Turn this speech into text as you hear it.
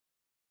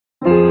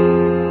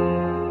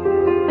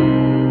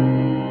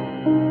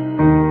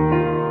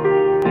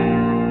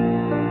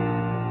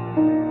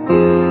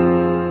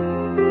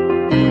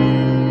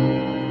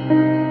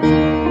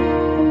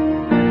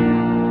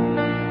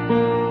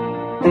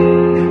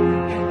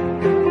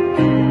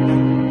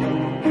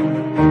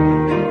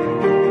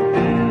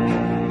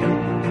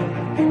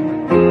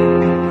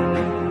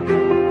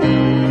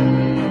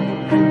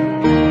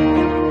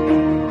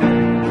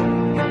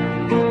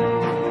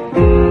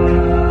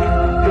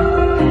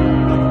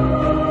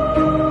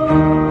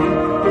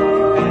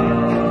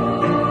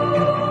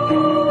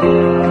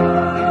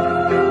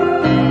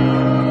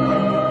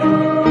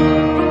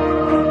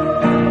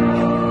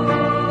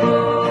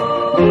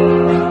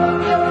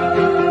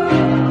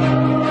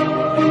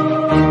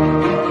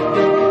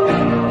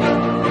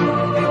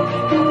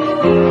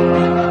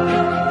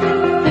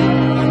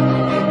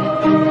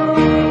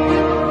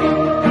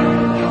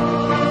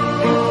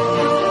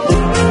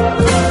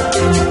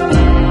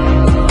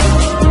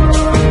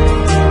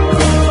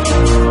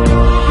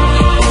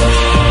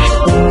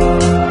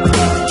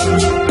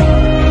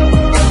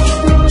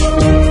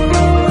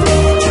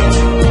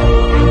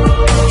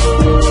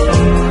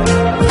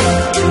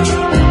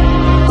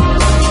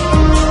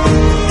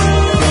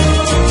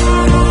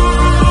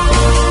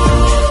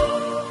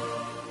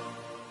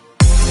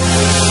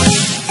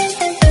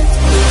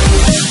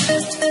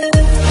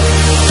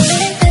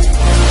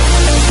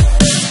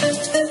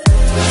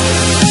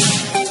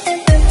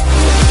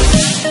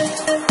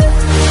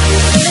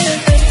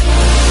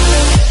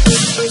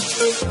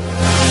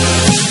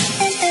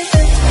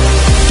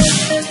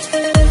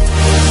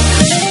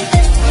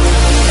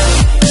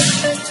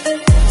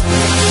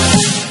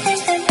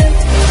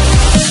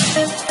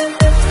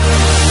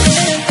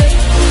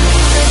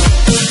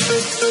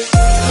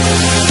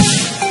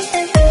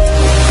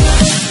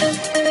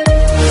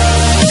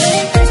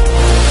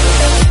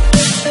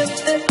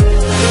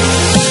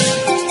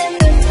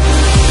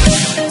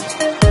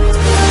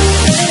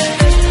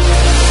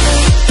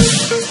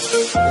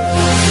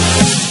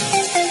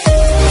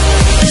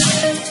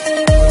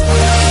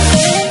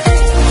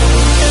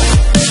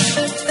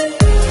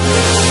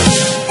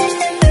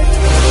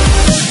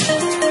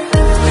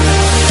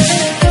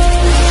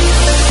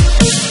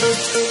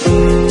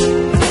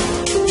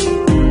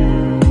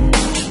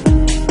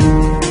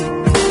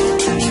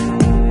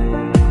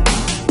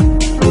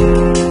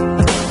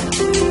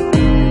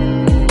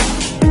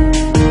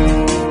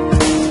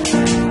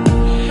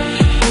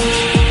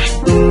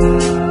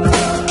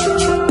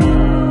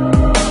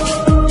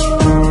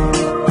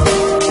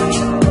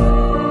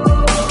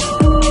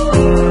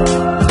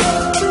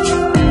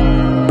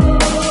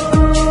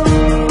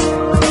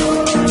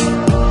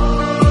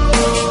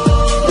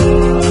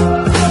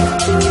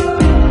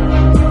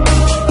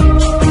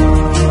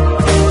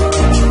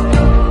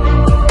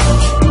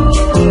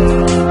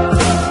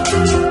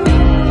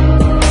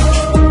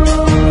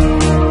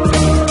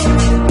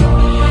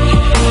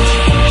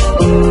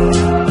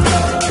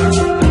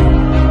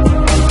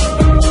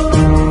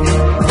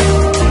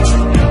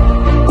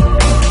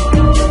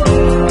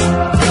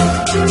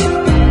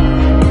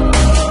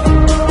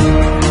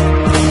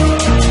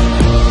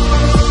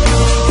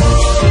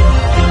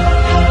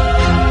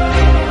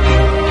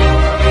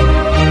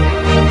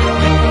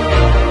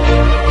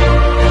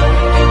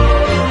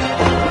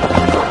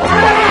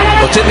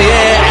It's in the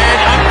air, and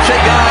up she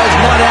goes.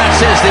 Not out,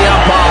 says the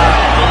umpire.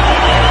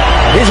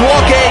 He's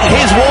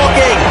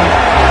walking.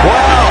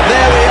 Wow,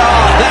 there we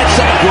are. That's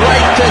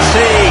great to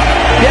see.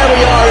 Here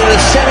we are in the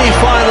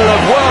semi-final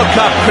of World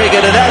Cup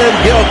cricket, and Adam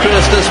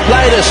Gilchrist has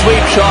played a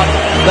sweep shot.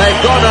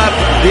 They've gone up.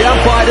 The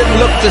umpire didn't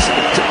look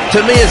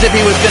to me as if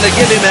he was going to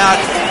give him out,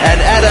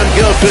 and Adam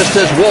Gilchrist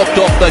has walked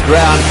off the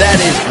ground. That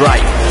is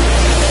great.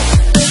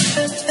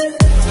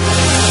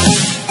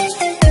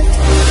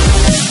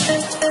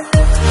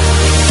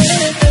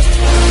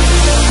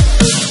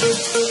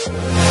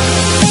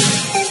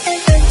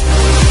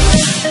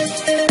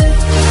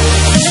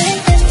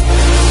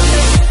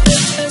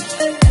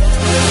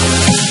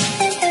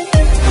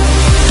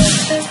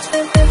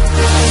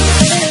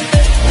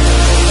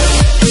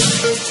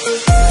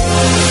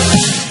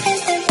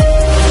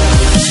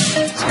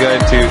 Going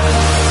to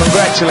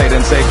congratulate and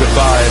say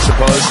goodbye as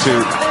opposed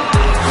to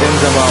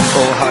Inzamam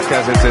ul Haq,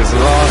 as it's his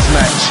last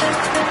match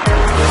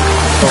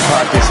for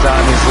Pakistan,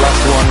 his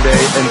last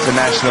one-day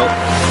international.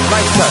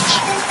 Nice touch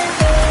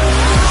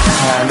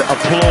and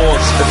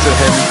applause to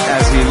him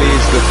as he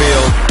leaves the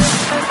field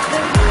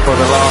for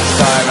the last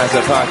time as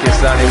a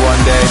Pakistani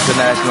one-day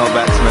international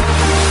batsman.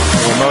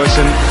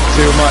 Emotion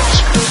too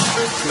much.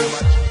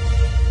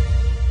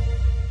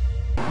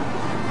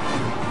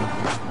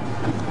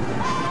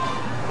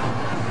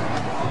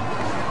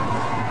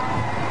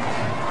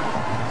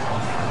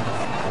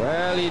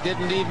 Well, he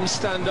didn't even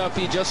stand up,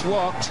 he just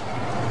walked.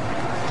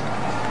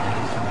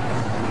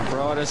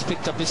 Broad has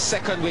picked up his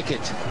second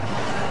wicket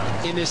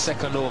in his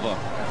second over.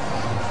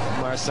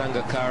 Kumar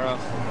Sangakkara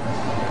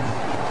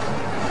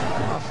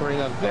offering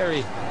a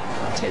very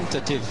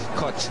tentative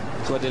cut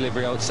to a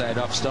delivery outside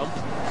off stump.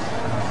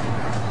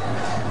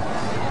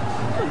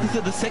 This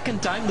is the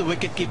second time the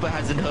wicketkeeper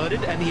hasn't heard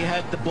it, and he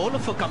had the bowler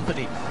for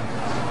company.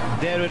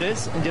 There it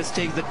is, and just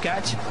takes the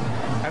catch.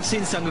 I've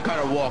seen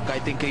Sangakkara walk. I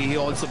think he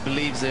also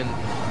believes in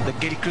the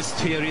Gilchrist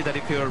theory that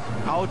if you're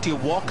out, you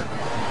walk.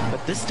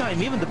 But this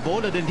time, even the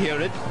bowler didn't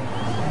hear it.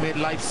 Made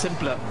life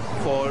simpler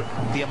for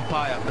the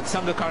umpire. But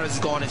Sangakkara is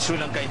gone, and Sri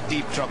Lanka in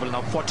deep trouble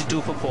now.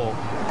 42 for 4.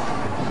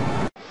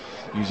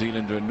 New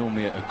Zealand are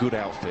normally a good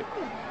outfit.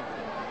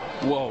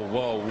 Whoa,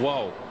 whoa,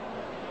 whoa.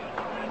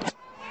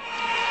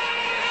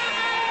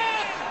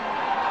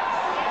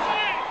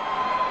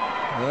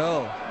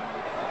 Well,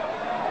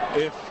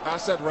 if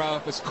Asad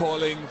Rauf is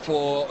calling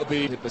for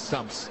the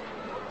stumps,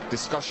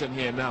 discussion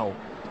here now.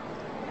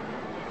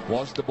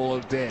 Was the ball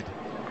dead?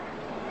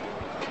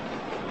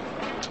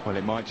 Well,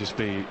 it might just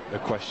be a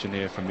question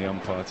here from the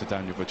umpire to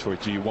Daniel Vettori.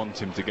 Do you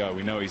want him to go?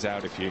 We know he's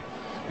out of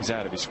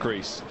his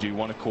crease. Do you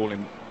want to call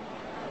him?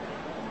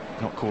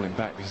 Not call him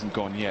back, he hasn't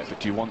gone yet, but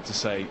do you want to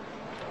say?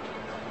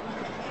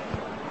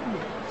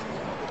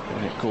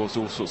 And it caused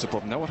all sorts of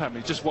problems. Now what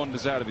happened? He just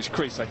wanders out of his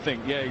crease, I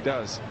think. Yeah, he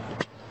does.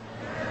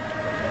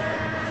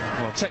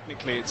 Well,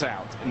 technically it's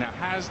out. Now,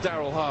 has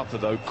Daryl Harper,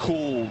 though,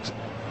 called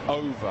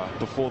over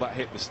before that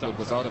hit the stump? It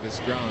was out of his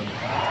ground.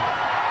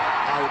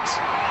 Out,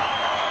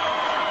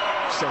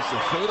 says the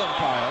third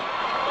umpire.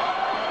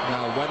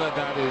 Now, whether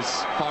that is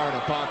far and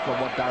apart from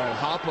what Daryl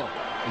Harper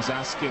is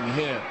asking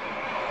here.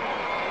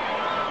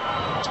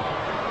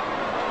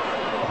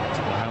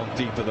 How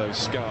deep are those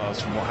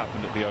scars from what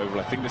happened at the Oval?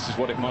 I think this is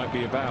what it might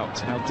be about.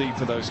 How deep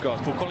are those scars?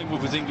 Paul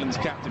Collingwood was England's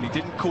captain. He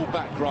didn't call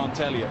back Grant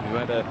Elliott, who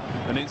had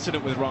an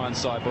incident with Ryan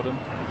Sidebottom.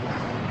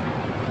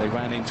 They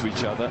ran into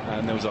each other,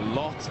 and there was a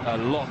lot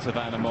of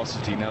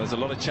animosity. Now, there's a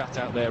lot of chat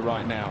out there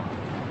right now.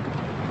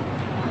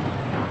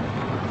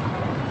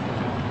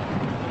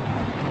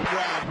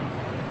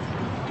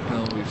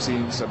 Now, we've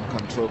seen some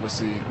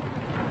controversy.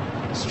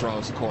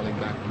 Strauss calling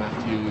back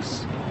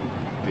Matthews.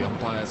 The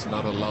umpires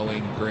not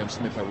allowing Graham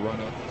Smith a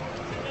runner.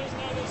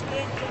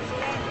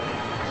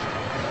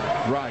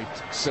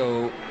 Right,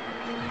 so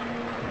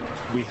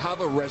we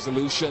have a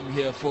resolution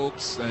here,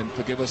 folks, and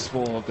forgive us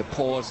for the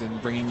pause in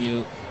bringing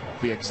you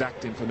the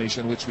exact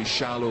information, which we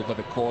shall over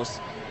the course.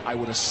 I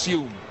would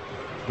assume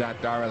that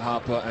Daryl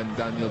Harper and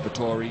Daniel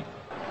Vettori.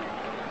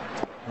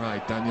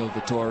 Right, Daniel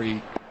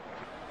Vettori.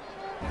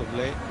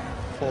 Kumble,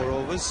 4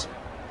 overs.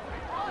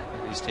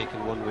 He's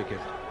taken 1 wicket.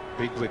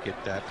 Big wicket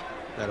that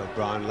of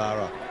Brian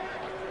Lara.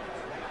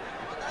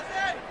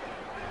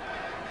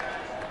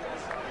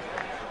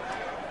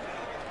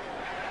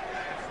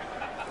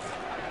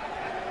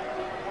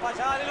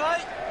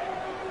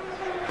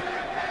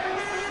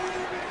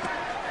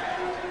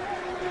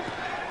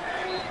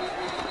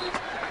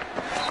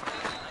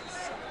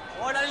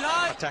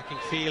 Attacking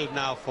field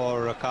now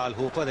for Carl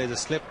Hooper. There's a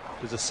slip,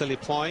 there's a silly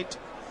point,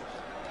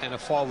 and a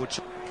forward.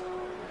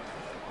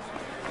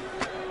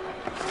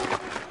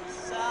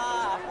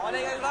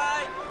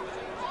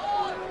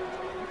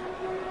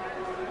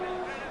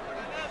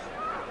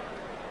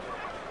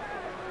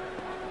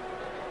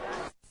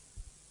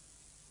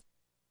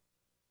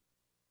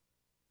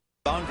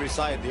 Boundary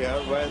side here,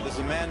 where there's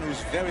a man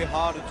who's very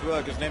hard at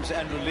work. His name's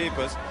Andrew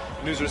Lepers,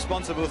 and who's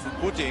responsible for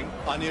putting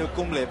Anil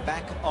Kumble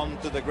back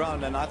onto the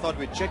ground. And I thought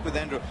we'd check with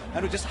Andrew.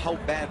 Andrew, just how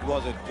bad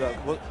was it?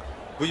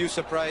 Were you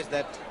surprised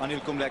that Anil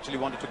Kumble actually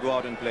wanted to go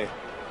out and play?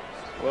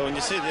 Well, when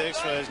you see the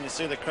x-rays and you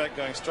see the crack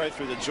going straight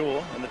through the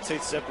jaw and the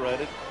teeth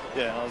separated,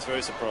 yeah, I was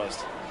very surprised.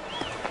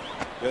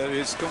 Well,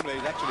 Kumble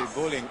is actually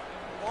bowling.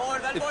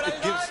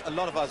 It gives a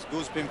lot of us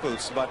goose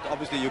pimples, but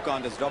obviously you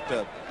can't, as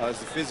doctor,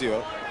 as a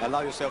physio,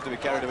 allow yourself to be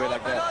carried away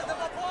like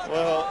that.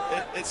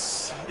 Well,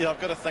 it's, I've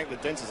got to thank the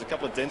dentists, a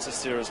couple of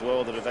dentists here as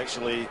well that have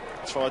actually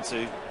tried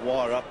to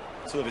wire up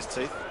two of his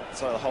teeth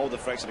so to hold the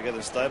fracture together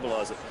and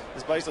stabilise it.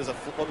 It's basically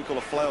what we call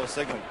a flail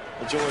segment.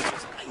 The jaw is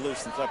just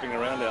loose and flapping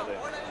around out there.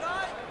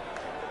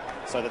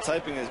 So the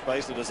taping is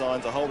basically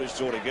designed to hold his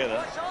jaw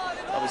together.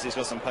 Obviously he's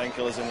got some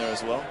painkillers in there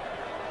as well.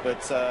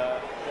 But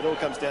it all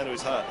comes down to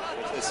his heart.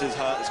 It's his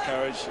heart, his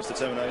courage, his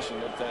determination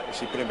that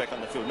actually put him back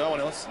on the field. No one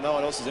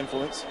else's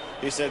influence.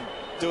 He said,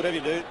 do whatever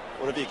you do,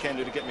 whatever you can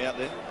do to get me out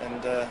there.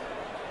 And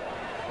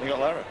he got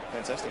Lara.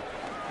 Fantastic.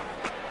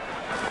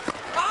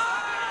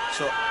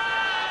 So,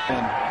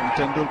 and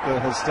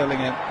Tendulkar is telling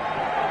him.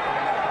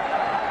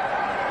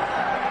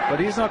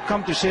 But he's not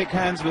come to shake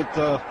hands with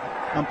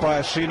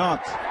umpire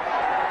Srinath.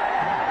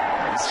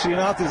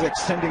 Srinath is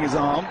extending his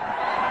arm,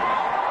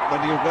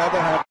 but you'd rather have